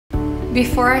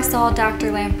Before I saw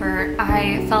Dr. Lampert,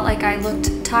 I felt like I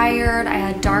looked tired. I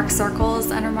had dark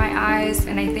circles under my eyes,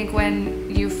 and I think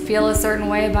when you feel a certain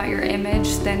way about your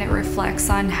image, then it reflects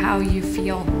on how you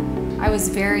feel. I was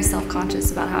very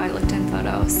self-conscious about how I looked in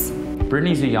photos.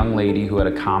 Brittany's a young lady who had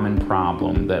a common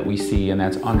problem that we see, and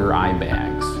that's under eye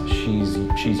bags.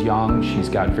 She's young, she's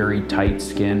got very tight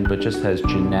skin, but just has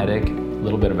genetic,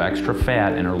 little bit of extra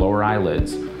fat in her lower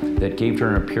eyelids that gave her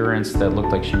an appearance that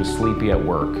looked like she was sleepy at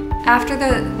work. After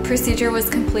the procedure was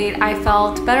complete, I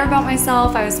felt better about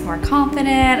myself. I was more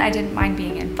confident. I didn't mind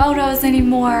being in photos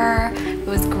anymore. It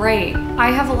was great. I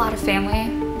have a lot of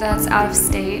family that's out of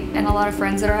state and a lot of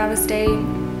friends that are out of state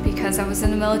because I was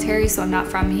in the military, so I'm not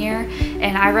from here.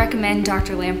 And I recommend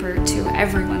Dr. Lampert to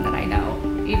everyone that I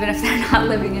know, even if they're not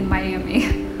living in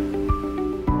Miami.